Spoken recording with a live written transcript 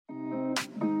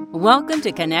Welcome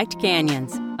to Connect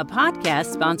Canyons, a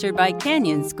podcast sponsored by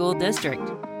Canyon School District.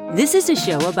 This is a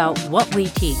show about what we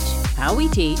teach, how we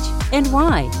teach, and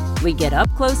why. We get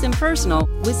up close and personal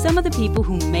with some of the people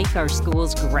who make our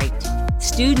schools great.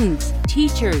 Students,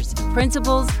 teachers,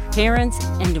 principals, parents,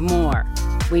 and more.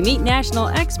 We meet national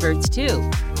experts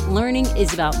too. Learning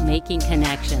is about making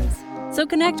connections. So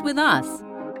connect with us.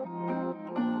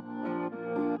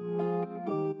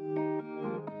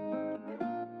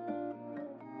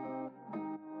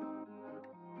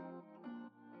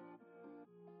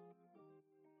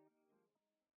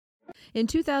 In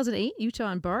 2008,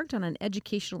 Utah embarked on an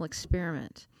educational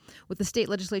experiment. With the state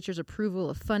legislature's approval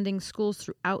of funding, schools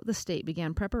throughout the state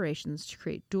began preparations to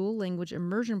create dual language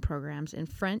immersion programs in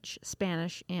French,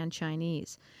 Spanish, and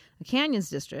Chinese. The Canyons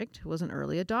District was an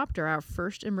early adopter. Our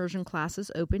first immersion classes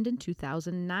opened in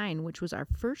 2009, which was our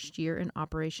first year in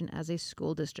operation as a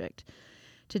school district.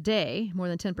 Today, more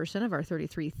than 10% of our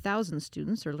 33,000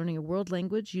 students are learning a world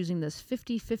language using this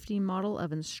 50-50 model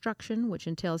of instruction, which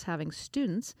entails having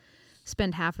students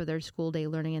spend half of their school day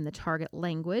learning in the target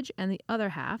language and the other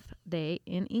half day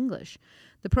in English.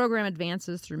 The program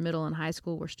advances through middle and high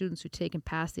school, where students who take and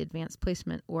pass the Advanced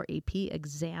Placement or AP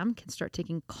exam can start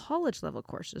taking college-level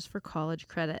courses for college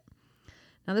credit.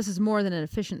 Now, this is more than an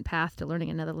efficient path to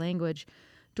learning another language.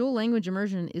 Dual language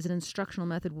immersion is an instructional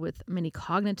method with many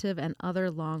cognitive and other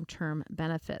long-term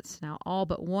benefits. Now, all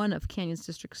but one of Canyons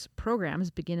District's programs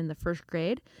begin in the first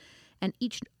grade, and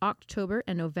each October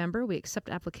and November, we accept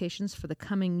applications for the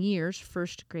coming year's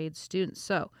first grade students.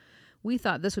 So we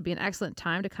thought this would be an excellent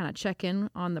time to kind of check in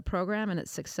on the program and its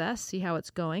success, see how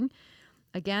it's going.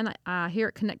 Again, here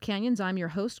at Connect Canyons, I'm your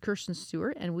host, Kirsten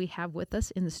Stewart, and we have with us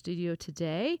in the studio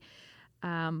today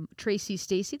Tracey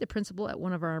Stacey, the principal at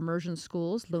one of our immersion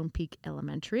schools, Lone Peak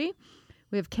Elementary.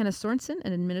 We have Kenna Sorensen,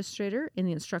 an administrator in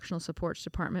the Instructional Support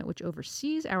Department, which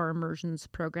oversees our immersions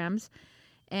programs,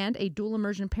 and a dual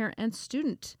immersion parent and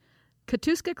student,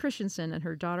 Katuska Christensen, and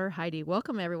her daughter, Heidi.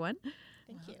 Welcome, everyone.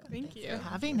 Thank you. Thank you for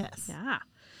having us. Yeah.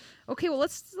 Okay, well,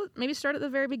 let's maybe start at the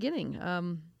very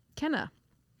beginning. Kenna,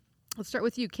 let's start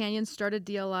with you. Canyon started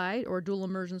DLI, or dual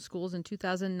immersion schools, in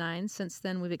 2009. Since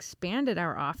then, we've expanded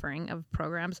our offering of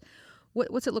programs.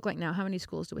 What's it look like now? How many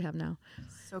schools do we have now?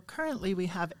 So currently we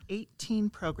have 18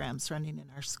 programs running in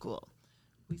our school.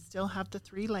 We still have the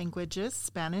three languages,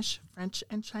 Spanish, French,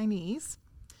 and Chinese.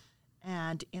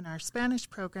 And in our Spanish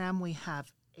program, we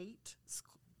have 8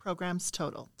 programs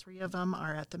total. 3 of them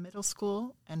are at the middle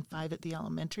school and 5 at the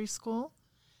elementary school.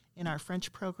 In our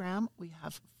French program, we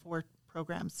have 4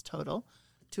 programs total,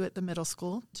 2 at the middle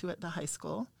school, 2 at the high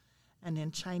school. And in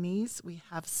Chinese, we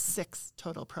have 6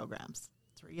 total programs,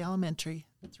 3 elementary,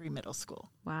 3 middle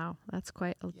school. Wow, that's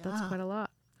quite a lot.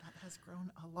 That has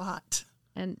grown a lot.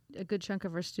 And a good chunk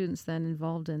of our students then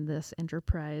involved in this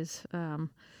enterprise.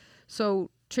 So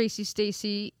Tracey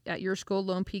Stacey, at your school,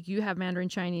 Lone Peak, you have Mandarin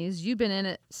Chinese. You've been in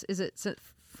it, is it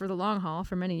for the long haul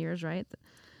for many years, right?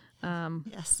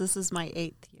 Yes, this is my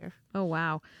 8th year. Oh,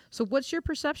 wow. So what's your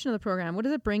perception of the program? What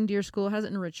does it bring to your school? How does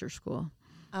it enrich your school?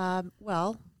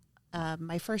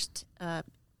 My first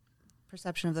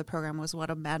perception of the program was what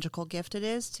a magical gift it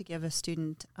is to give a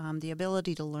student the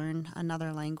ability to learn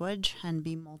another language and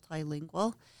be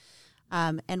multilingual.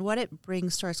 And what it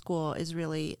brings to our school is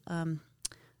really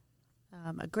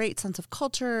a great sense of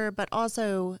culture, but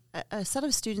also a set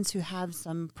of students who have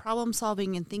some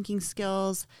problem-solving and thinking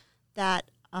skills that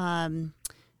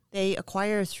they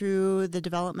acquire through the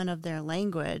development of their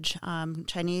language.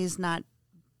 Chinese not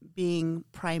being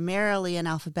primarily and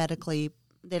alphabetically,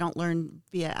 they don't learn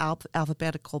via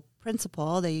alphabetical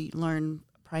principle. They learn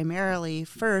primarily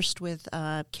first with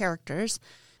characters.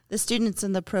 The students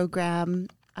in the program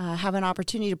have an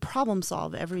opportunity to problem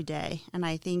solve every day. And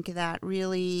I think that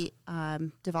really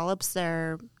develops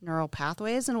their neural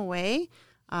pathways in a way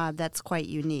that's quite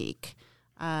unique.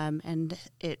 And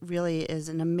it really is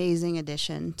an amazing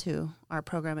addition to our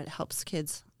program. It helps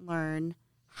kids learn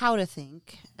how to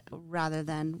think rather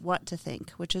than what to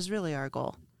think, which is really our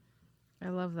goal. I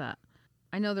love that.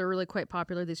 I know they're really quite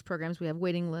popular, these programs. We have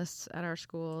waiting lists at our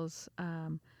schools.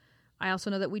 I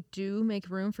also know that we do make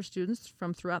room for students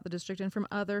from throughout the district and from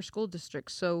other school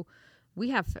districts. So we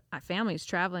have families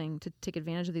traveling to take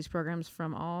advantage of these programs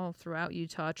from all throughout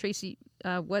Utah. Tracey,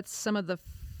 what's some of the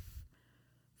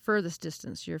furthest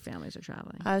distance your families are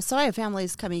traveling? So I have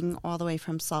families coming all the way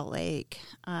from Salt Lake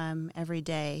every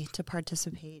day to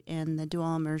participate in the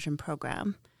dual immersion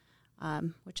program,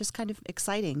 which is kind of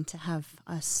exciting to have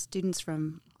students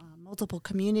from multiple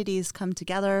communities come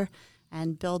together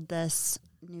and build this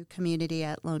new community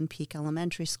at Lone Peak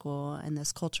Elementary School and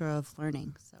this culture of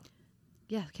learning. So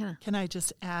Yeah, Kenna. Can I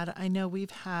just add, I know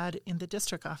we've had in the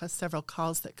district office several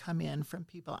calls that come in from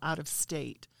people out of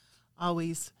state,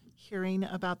 always hearing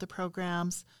about the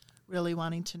programs, really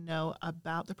wanting to know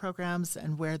about the programs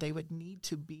and where they would need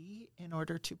to be in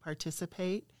order to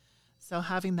participate. So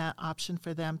having that option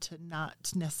for them to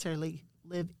not necessarily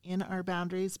live in our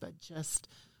boundaries, but just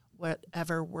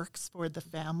whatever works for the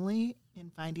family in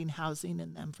finding housing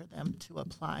and then for them to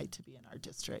apply to be in our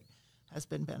district has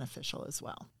been beneficial as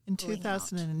well. In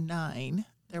 2009,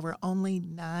 there were only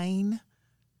 9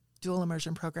 dual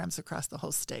immersion programs across the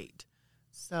whole state.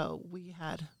 So we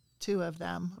had 2 of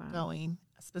them going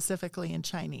specifically in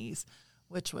Chinese,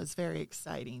 which was very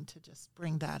exciting to just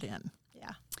bring that in.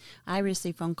 Yeah. I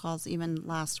received phone calls even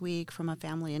last week from a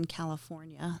family in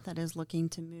California that is looking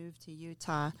to move to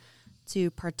Utah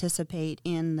to participate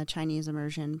in the Chinese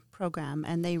immersion program.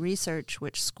 And they research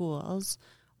which schools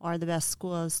are the best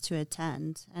schools to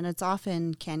attend. And it's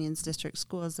often Canyons District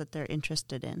schools that they're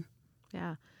interested in.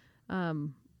 Yeah.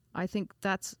 I think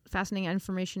that's fascinating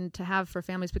information to have for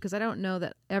families because I don't know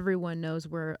that everyone knows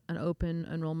we're an open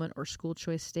enrollment or school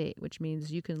choice state, which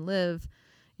means you can live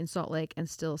in Salt Lake and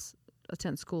still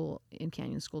attend school in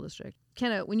Canyon School District.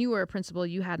 Kenna, when you were a principal,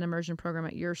 you had an immersion program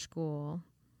at your school.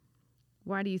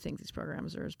 Why do you think these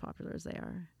programs are as popular as they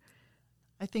are?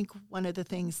 I think one of the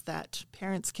things that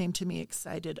parents came to me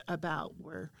excited about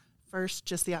were first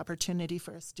just the opportunity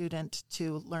for a student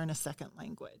to learn a second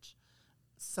language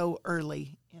so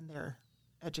early in their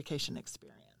education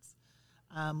experience.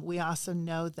 We also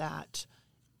know that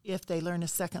if they learn a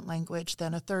second language,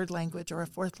 then a third language or a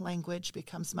fourth language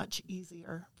becomes much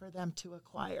easier for them to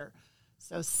acquire.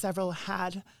 So several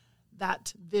had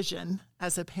that vision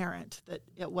as a parent that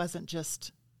it wasn't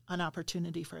just an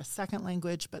opportunity for a second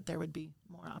language, but there would be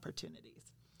more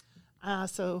opportunities. I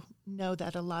also know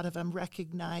that a lot of them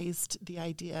recognized the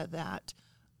idea that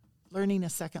learning a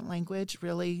second language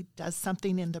really does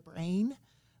something in the brain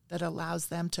that allows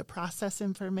them to process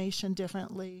information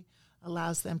differently,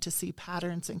 allows them to see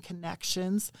patterns and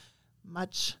connections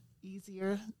much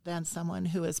easier than someone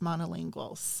who is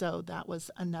monolingual. So that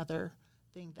was another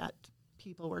thing that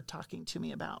people were talking to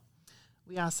me about.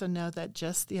 We also know that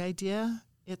just the idea,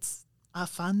 it's a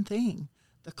fun thing,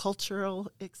 the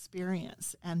cultural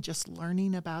experience and just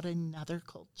learning about another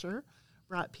culture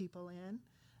brought people in,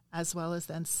 as well as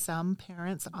then some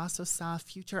parents also saw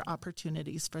future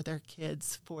opportunities for their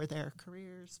kids, for their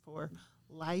careers, for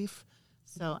life.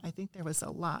 So I think there was a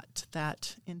lot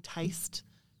that enticed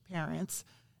parents.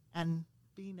 And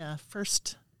being a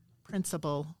first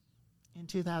principal in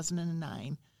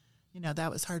 2009,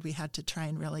 that was hard. We had to try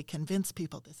and really convince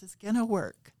people this is going to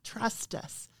work. Trust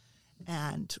us.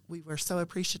 And we were so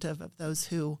appreciative of those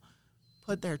who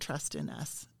put their trust in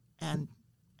us and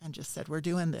just said, we're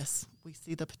doing this. We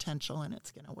see the potential and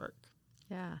it's going to work.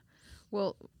 Yeah.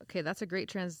 Well, okay, that's a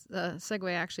great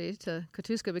segue actually to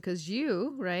Katuska because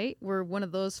you, right, were one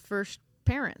of those first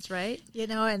parents, right?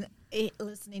 And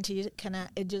listening to you,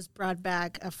 it just brought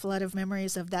back a flood of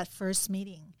memories of that first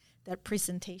meeting, that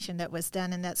presentation that was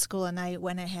done in that school. And I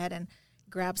went ahead and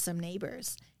grabbed some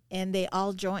neighbors and they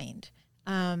all joined.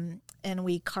 And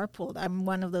we carpooled. I'm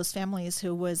one of those families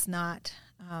who was not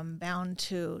bound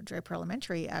to Draper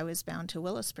Elementary. I was bound to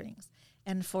Willow Springs.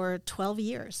 And for 12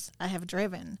 years, I have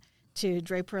driven to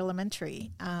Draper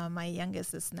Elementary. My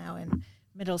youngest is now in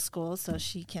middle school, so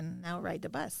she can now ride the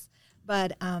bus.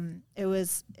 But it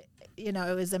was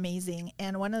amazing.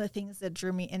 And one of the things that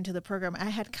drew me into the program, I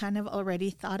had kind of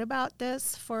already thought about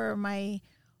this for my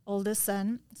oldest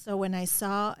son. So when I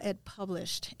saw it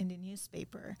published in the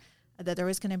newspaper that there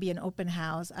was going to be an open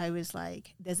house, I was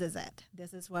like, this is it.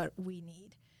 This is what we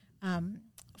need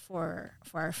for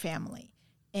our family.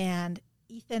 And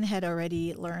Ethan had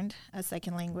already learned a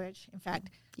second language. In fact,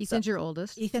 Ethan's your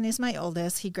oldest. Ethan is my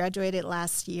oldest. He graduated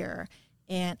last year,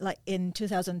 and like in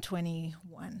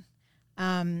 2021,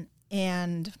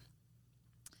 and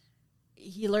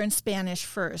he learned Spanish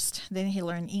first. Then he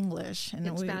learned English,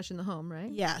 and Spanish in the home, right?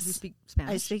 Yes, you speak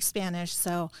Spanish. I speak Spanish,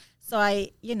 so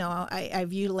I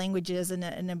view languages in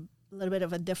a little bit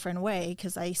of a different way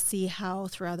because I see how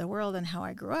throughout the world and how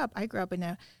I grew up. I grew up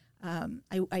in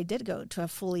I did go to a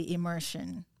fully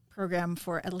immersion program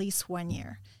for at least 1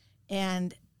 year.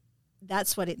 And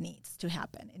that's what it needs to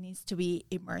happen. It needs to be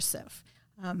immersive.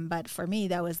 But for me,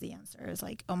 that was the answer. It was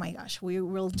like, oh my gosh, we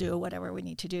will do whatever we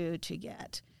need to do to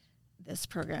get this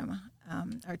program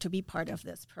or to be part of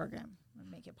this program and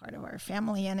make it part of our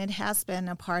family. And it has been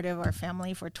a part of our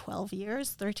family for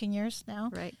 13 years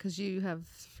now. Right, because you have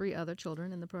 3 other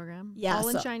children in the program, yeah, all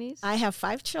in Chinese? I have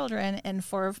 5 children, and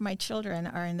 4 of my children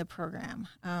are in the program.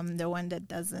 The one that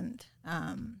doesn't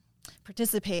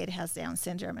participate has Down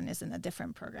syndrome and is in a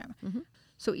different program. Mm-hmm.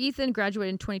 So Ethan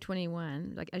graduated in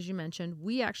 2021. Like, as you mentioned,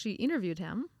 we actually interviewed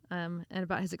him and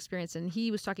about his experience. And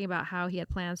he was talking about how he had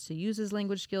plans to use his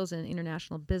language skills in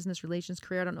international business relations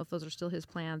career. I don't know if those are still his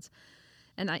plans.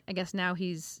 And I guess now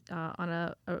he's on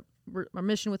a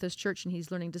mission with his church, and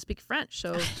he's learning to speak French.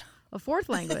 So a fourth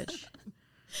language.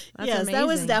 That's yes, amazing. That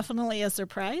was definitely a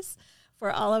surprise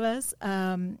for all of us.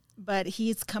 But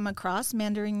he's come across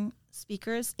Mandarin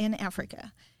speakers in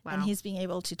Africa. Wow. And he's being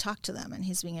able to talk to them, and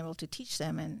he's being able to teach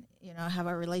them, and have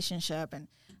a relationship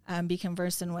and be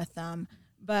conversant with them.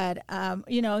 But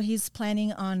he's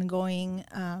planning on going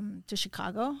to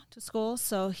Chicago to school,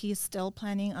 so he's still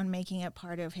planning on making it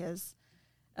part of his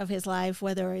life.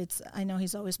 Whether it's, I know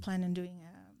he's always planning on doing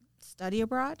a study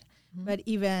abroad, but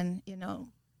even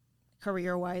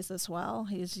career-wise as well,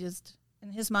 he's just in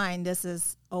his mind. This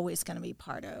is always going to be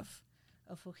part of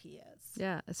who he is.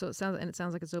 Yeah. So it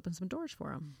sounds like it's opened some doors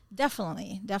for him.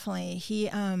 Definitely. He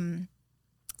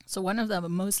so one of the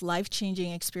most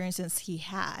life-changing experiences he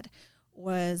had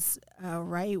was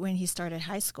right when he started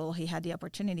high school. He had the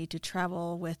opportunity to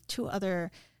travel with 2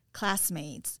 other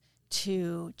classmates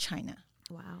to China.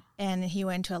 Wow. And he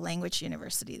went to a language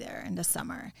university there in the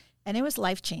summer. And it was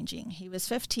life-changing. He was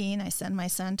 15. I sent my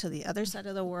son to the other side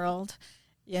of the world,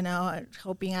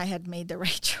 hoping I had made the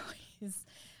right choice.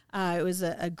 It was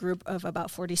a group of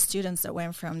about 40 students that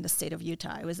went from the state of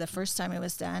Utah. It was the first time it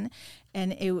was done,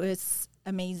 and it was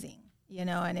amazing,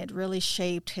 and it really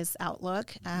shaped his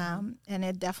outlook, and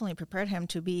it definitely prepared him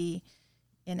to be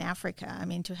in Africa. I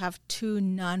mean, to have 2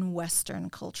 non-Western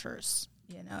cultures,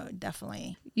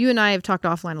 definitely. You and I have talked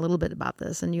offline a little bit about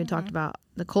this, and you had talked about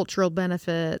the cultural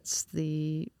benefits,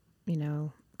 the,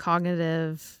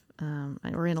 cognitive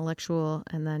or intellectual,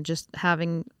 and then just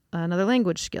having another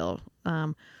language skill.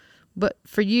 But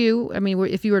for you, I mean,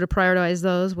 if you were to prioritize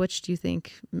those, which do you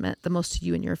think meant the most to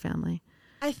you and your family?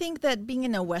 I think that being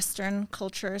in a Western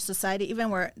culture society,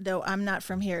 even though I'm not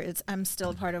from here, I'm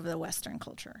still part of the Western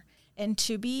culture. And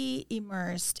to be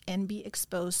immersed and be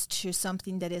exposed to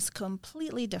something that is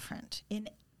completely different in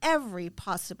every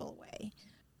possible way,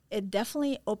 it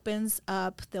definitely opens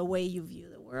up the way you view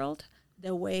the world,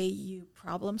 the way you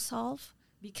problem solve,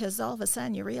 because all of a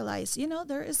sudden you realize,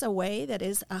 there is a way that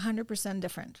is 100%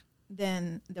 different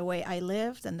than the way I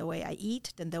live, than the way I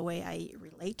eat, than the way I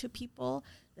relate to people,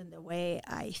 than the way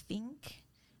I think.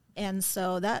 And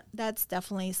so that's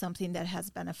definitely something that has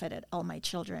benefited all my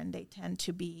children. They tend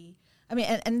to be,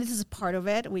 and this is part of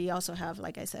it. We also have,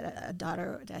 like I said, a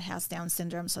daughter that has Down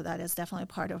syndrome, so that is definitely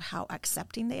part of how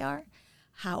accepting they are,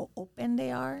 how open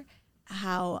they are,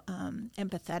 how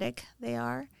empathetic they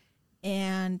are.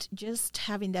 And just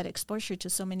having that exposure to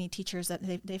so many teachers that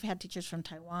they've had teachers from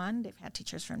Taiwan, they've had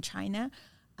teachers from China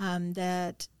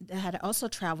that had also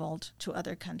traveled to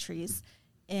other countries.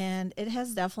 And it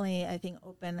has definitely, I think,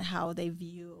 opened how they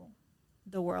view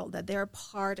the world, that they're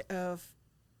part of,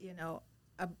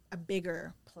 a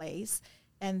bigger place,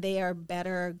 and they are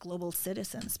better global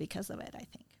citizens because of it, I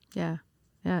think. Yeah.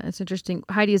 Yeah, it's interesting.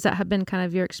 Heidi, has that have been kind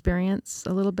of your experience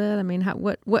a little bit? I mean,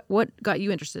 what got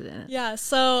you interested in it? Yeah,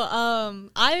 so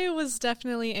I was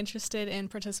definitely interested in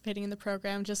participating in the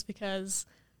program just because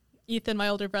Ethan, my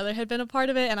older brother, had been a part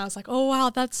of it, and I was like, oh,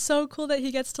 wow, that's so cool that he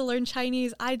gets to learn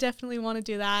Chinese. I definitely want to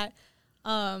do that.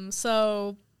 I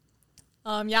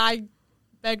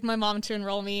begged my mom to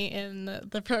enroll me in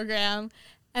the program.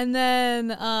 And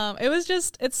then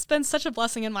it's been such a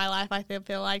blessing in my life, I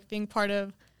feel like, being part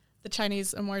of the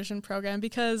Chinese immersion program,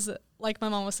 because like my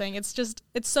mom was saying, it's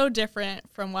so different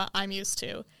from what I'm used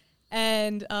to.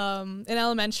 And in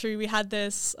elementary, we had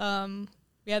this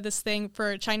thing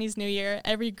for Chinese New Year.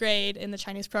 Every grade in the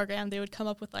Chinese program, they would come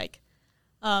up with like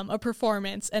a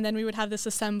performance, and then we would have this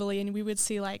assembly, and we would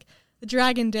see like the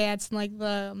dragon dance, and like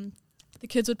the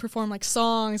kids would perform like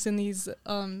songs and these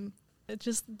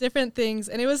just different things.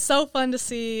 And it was so fun to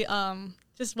see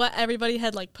just what everybody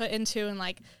had like put into, and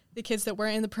like the kids that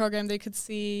weren't in the program, they could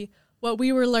see what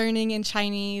we were learning in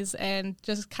Chinese, and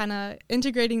just kind of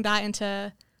integrating that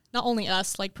into not only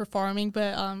us like performing,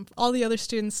 but all the other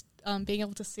students being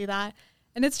able to see that.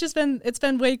 And it's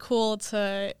been way cool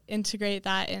to integrate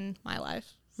that in my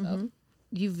life. So. Mm-hmm.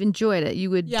 You've enjoyed it. You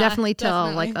would definitely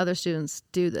tell like other students,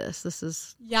 do this. This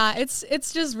is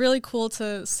it's just really cool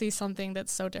to see something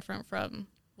that's so different from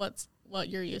what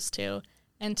you're used to.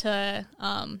 And to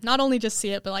not only just see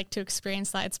it, but like to experience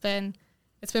that. It's been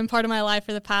part of my life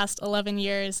for the past 11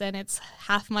 years, and it's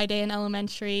half my day in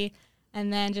elementary,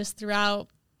 and then just throughout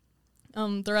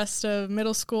the rest of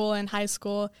middle school and high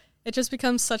school, it just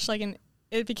becomes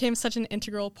it became such an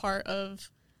integral part of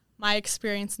my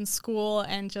experience in school,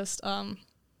 and just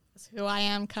is who I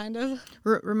am, kind of.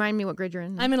 Remind me what grade you're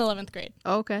in. I'm in 11th grade.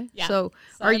 Oh, okay. Yeah. So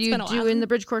are you doing the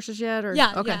bridge courses yet? Or?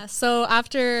 Yeah. Okay. Yeah. So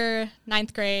after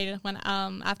 9th grade, when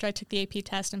after I took the AP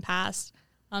test and passed,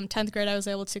 10th grade I was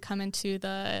able to come into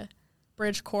the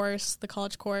bridge course, the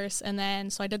college course, and then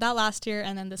so I did that last year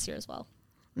and then this year as well.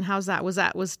 And how's that? Was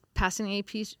passing the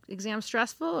AP exam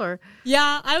stressful or?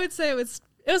 Yeah, I would say it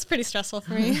was pretty stressful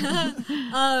for me.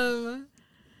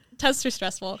 Tests are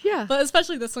stressful. Yeah. But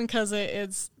especially this one because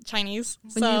it's Chinese.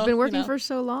 When you've been working for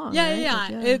so long. Yeah, right?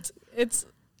 yeah. It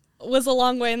was a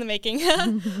long way in the making.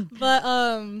 But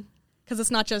because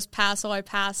it's not just pass, so I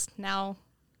passed, now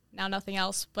nothing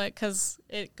else. But because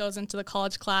it goes into the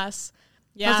college class.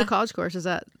 Yeah. How's the college course? Is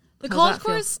that the college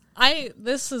course?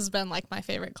 This has been like my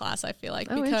favorite class, I feel like,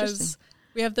 because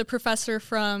we have the professor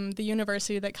from the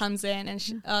university that comes in,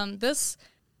 and this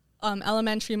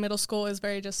elementary, middle school is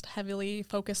very just heavily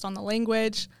focused on the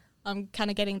language, kind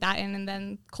of getting that in, and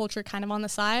then culture kind of on the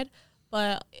side.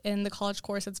 But in the college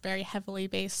course, it's very heavily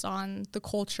based on the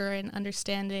culture and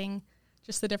understanding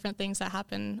just the different things that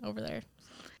happen over there.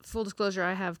 Full disclosure,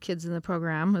 I have kids in the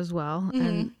program as well,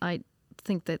 and I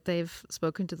think that they've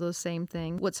spoken to those same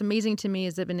things. What's amazing to me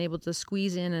is they've been able to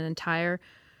squeeze in an entirely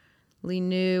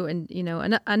new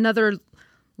and, another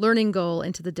learning goal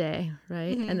into the day,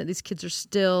 right? And that these kids are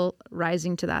still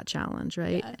rising to that challenge,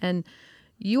 right? Yeah. And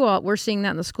we're seeing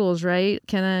that in the schools, right?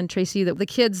 Kenna and Tracey, that the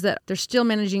kids that they're still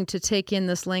managing to take in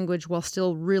this language while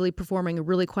still really performing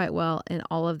really quite well in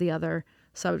all of the other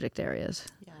subject areas.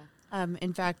 Yeah.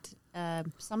 In fact,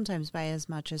 sometimes by as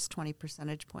much as 20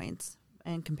 percentage points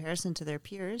in comparison to their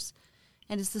peers.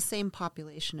 And it's the same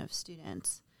population of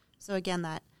students. So again,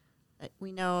 that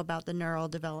we know about the neural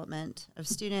development of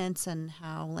students and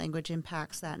how language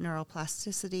impacts that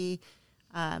neuroplasticity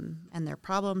and their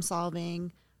problem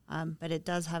solving, but it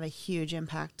does have a huge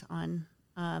impact on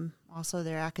also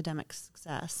their academic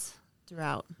success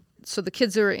throughout. So the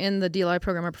kids who are in the DLI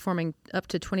program are performing up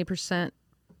to 20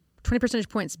 percentage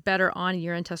points better on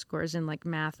year-end test scores in like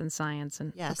math and science.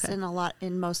 And yes,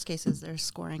 in most cases, they're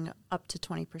scoring up to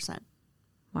 20%.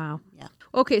 Wow. Yeah.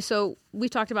 Okay, so we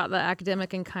talked about the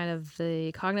academic and kind of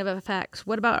the cognitive effects.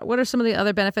 What are some of the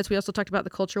other benefits? We also talked about the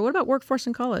culture. What about workforce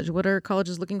in college? What are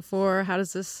colleges looking for? How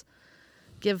does this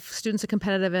give students a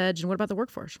competitive edge? And what about the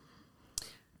workforce?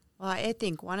 Well, I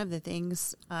think one of the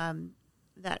things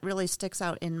that really sticks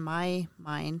out in my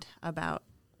mind about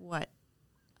what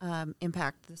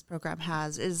impact this program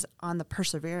has is on the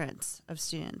perseverance of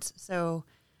students. So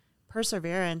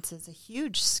perseverance is a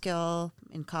huge skill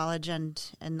in college and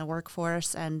in the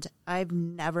workforce, and I've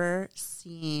never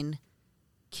seen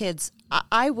kids,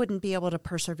 I wouldn't be able to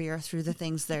persevere through the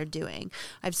things they're doing.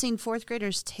 I've seen fourth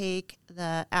graders take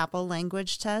the Apple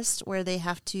language test where they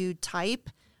have to type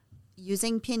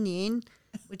using pinyin,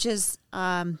 which is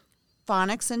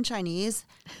phonics in Chinese,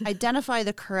 identify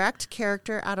the correct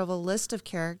character out of a list of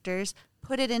characters,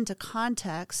 put it into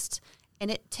context, and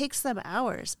it takes them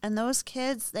hours. And those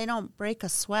kids, they don't break a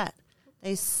sweat.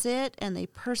 They sit and they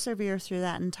persevere through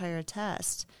that entire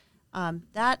test.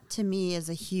 That, to me, is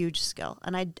a huge skill.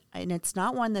 And it's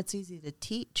not one that's easy to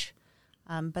teach,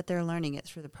 but they're learning it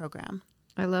through the program.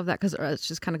 I love that because it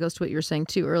just kind of goes to what you were saying,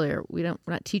 too, earlier. We're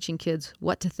not teaching kids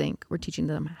what to think. We're teaching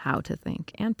them how to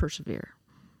think and persevere.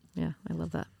 Yeah, I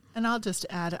love that. And I'll just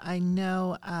add, I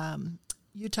know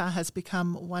Utah has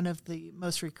become one of the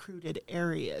most recruited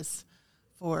areas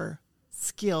for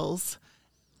skills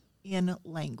in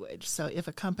language. So if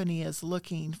a company is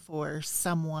looking for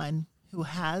someone who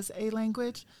has a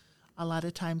language, a lot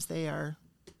of times they are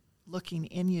looking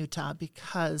in Utah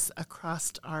because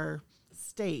across our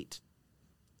state,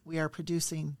 we are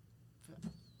producing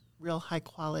real high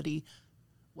quality,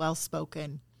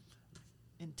 well-spoken,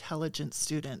 intelligent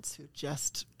students who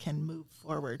just can move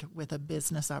forward with a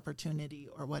business opportunity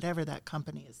or whatever that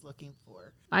company is looking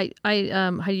for. How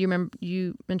do you remember,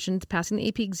 you mentioned passing the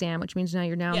AP exam, which means now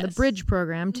you're in the bridge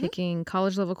program, taking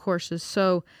college level courses.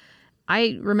 So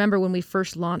I remember when we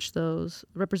first launched those,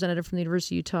 a representative from the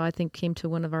University of Utah, I think, came to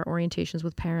one of our orientations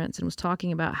with parents and was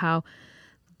talking about how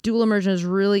dual immersion is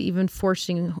really even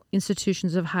forcing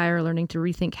institutions of higher learning to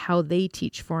rethink how they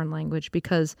teach foreign language,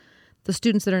 because the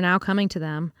students that are now coming to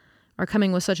them are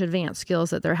coming with such advanced skills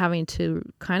that they're having to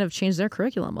kind of change their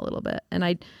curriculum a little bit.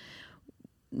 And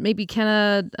maybe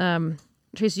Kenna,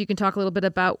 Tracey, you can talk a little bit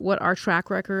about what our track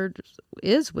record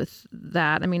is with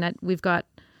that. I mean, I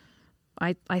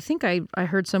think I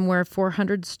heard somewhere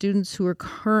 400 students who are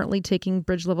currently taking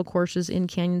bridge level courses in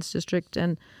Canyons District,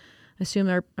 and I assume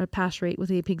our pass rate with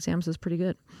the AP exams is pretty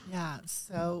good. Yeah,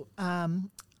 so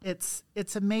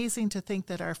it's amazing to think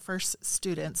that our first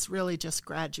students really just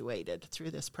graduated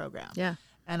through this program. Yeah.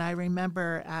 And I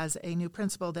remember as a new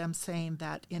principal them saying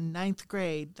that in 9th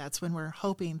grade, that's when we're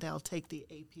hoping they'll take the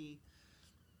AP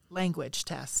language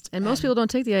test. And most people don't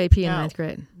take the IEP in 9th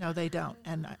grade. No, they don't.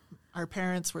 And our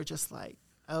parents were just like,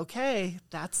 okay,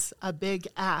 that's a big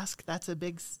ask. That's a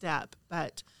big step.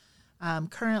 But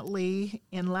currently,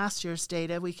 in last year's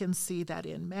data, we can see that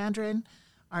in Mandarin,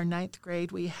 our 9th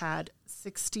grade, we had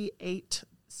 68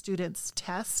 students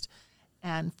test,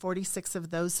 and 46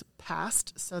 of those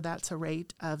passed, so that's a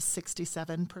rate of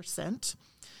 67%.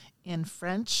 In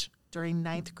French, during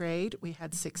 9th grade, we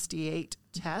had 68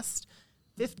 tests,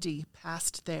 50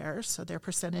 passed there, so their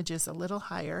percentage is a little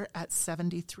higher at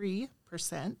 73%.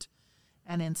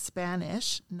 And in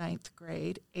Spanish, 9th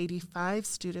grade, 85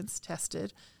 students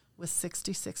tested, with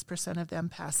 66% of them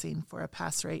passing for a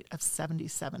pass rate of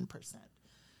 77%.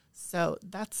 So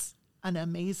that's an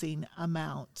amazing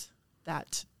amount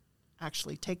that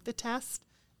actually take the test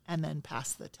and then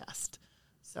pass the test.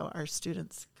 So our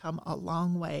students come a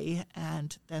long way,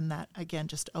 and then that, again,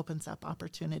 just opens up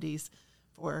opportunities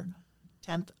for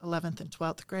 10th, 11th, and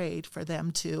 12th grade for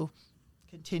them to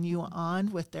continue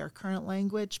on with their current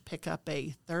language, pick up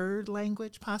a third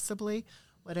language possibly,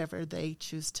 whatever they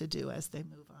choose to do as they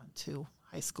move on to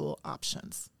high school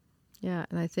options. Yeah,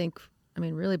 and I think,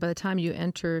 really, by the time you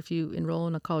enter, if you enroll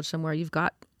in a college somewhere, you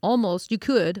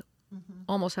could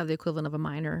almost have the equivalent of a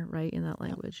minor, right, in that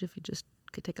language, if you just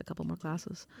could take a couple more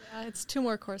classes. Yeah, it's 2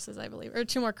 more courses, I believe, or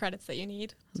 2 more credits that you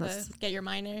need to get your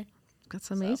minor.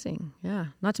 That's amazing, yeah.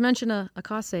 Not to mention a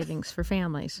cost savings for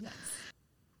families. Yes.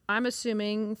 I'm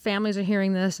assuming families are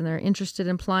hearing this and they're interested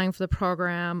in applying for the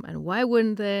program, and why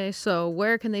wouldn't they? So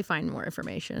where can they find more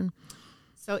information?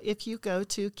 So if you go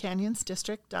to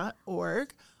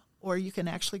canyonsdistrict.org, or you can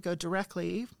actually go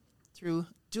directly through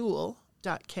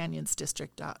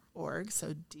dual.canyonsdistrict.org,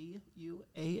 so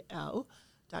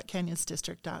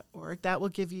dual.canyonsdistrict.org. That will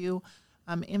give you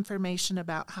information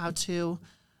about how to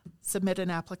submit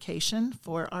an application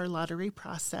for our lottery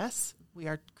process. We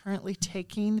are currently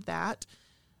taking that.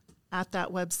 At that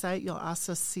website, you'll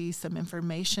also see some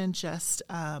information, just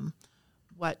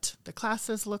what the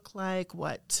classes look like,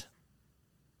 what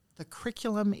the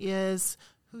curriculum is,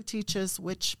 who teaches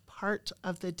which part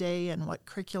of the day, and what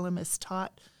curriculum is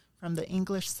taught from the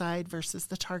English side versus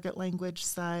the target language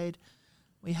side.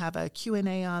 We have a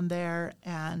Q&A on there,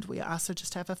 and we also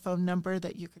just have a phone number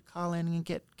that you could call in and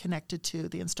get connected to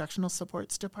the Instructional Support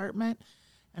Department,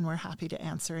 and we're happy to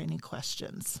answer any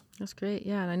questions. That's great,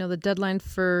 yeah. And I know the deadline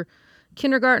for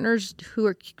kindergartners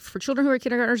for children who are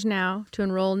kindergartners now to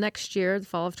enroll next year, the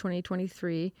fall of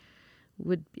 2023,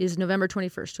 is November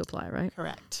 21st to apply, right?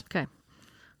 Correct. Okay.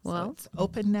 Well, so it's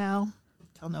open now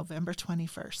till November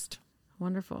 21st.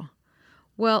 Wonderful.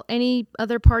 Well, any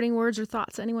other parting words or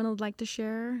thoughts anyone would like to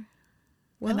share?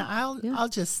 Well,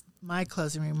 and my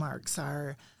closing remarks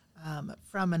are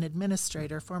from an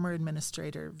former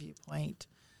administrator viewpoint.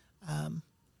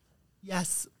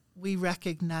 Yes, we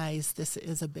recognize this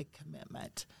is a big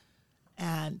commitment,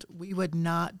 and we would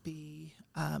not be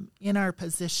in our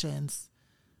positions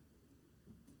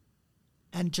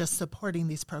and just supporting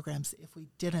these programs if we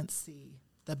didn't see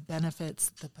the benefits,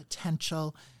 the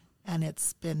potential, and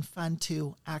it's been fun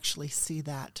to actually see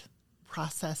that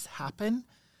process happen.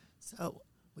 So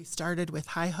we started with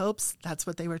high hopes. That's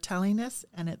what they were telling us,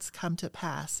 and it's come to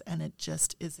pass, and it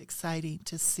just is exciting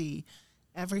to see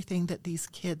everything that these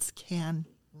kids can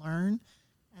learn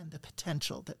and the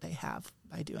potential that they have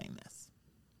by doing this.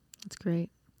 That's great.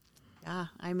 Yeah,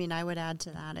 I would add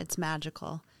to that. It's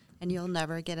magical, and you'll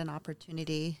never get an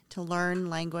opportunity to learn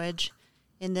language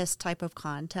in this type of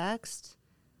context.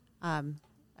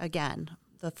 Again,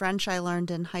 the French I learned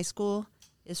in high school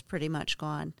is pretty much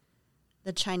gone.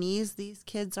 The Chinese these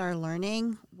kids are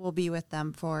learning will be with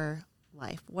them for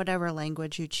life. Whatever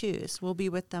language you choose will be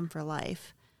with them for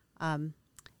life.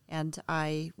 And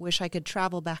I wish I could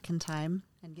travel back in time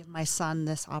and give my son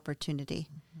this opportunity.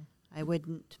 Mm-hmm. I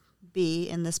wouldn't be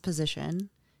in this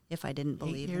position if I didn't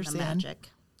believe in the magic.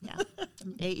 Yeah,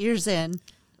 8 years in,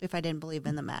 if I didn't believe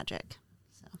in the magic.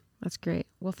 So that's great.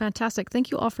 Well, fantastic. Thank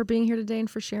you all for being here today and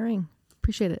for sharing.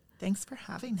 Appreciate it. Thanks for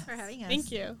having us.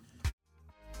 Thank you.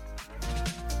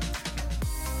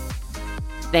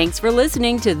 Thanks for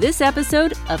listening to this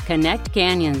episode of Connect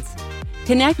Canyons.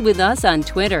 Connect with us on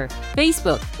Twitter,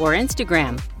 Facebook, or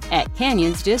Instagram at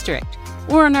Canyons District,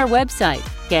 or on our website,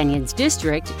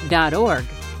 canyonsdistrict.org.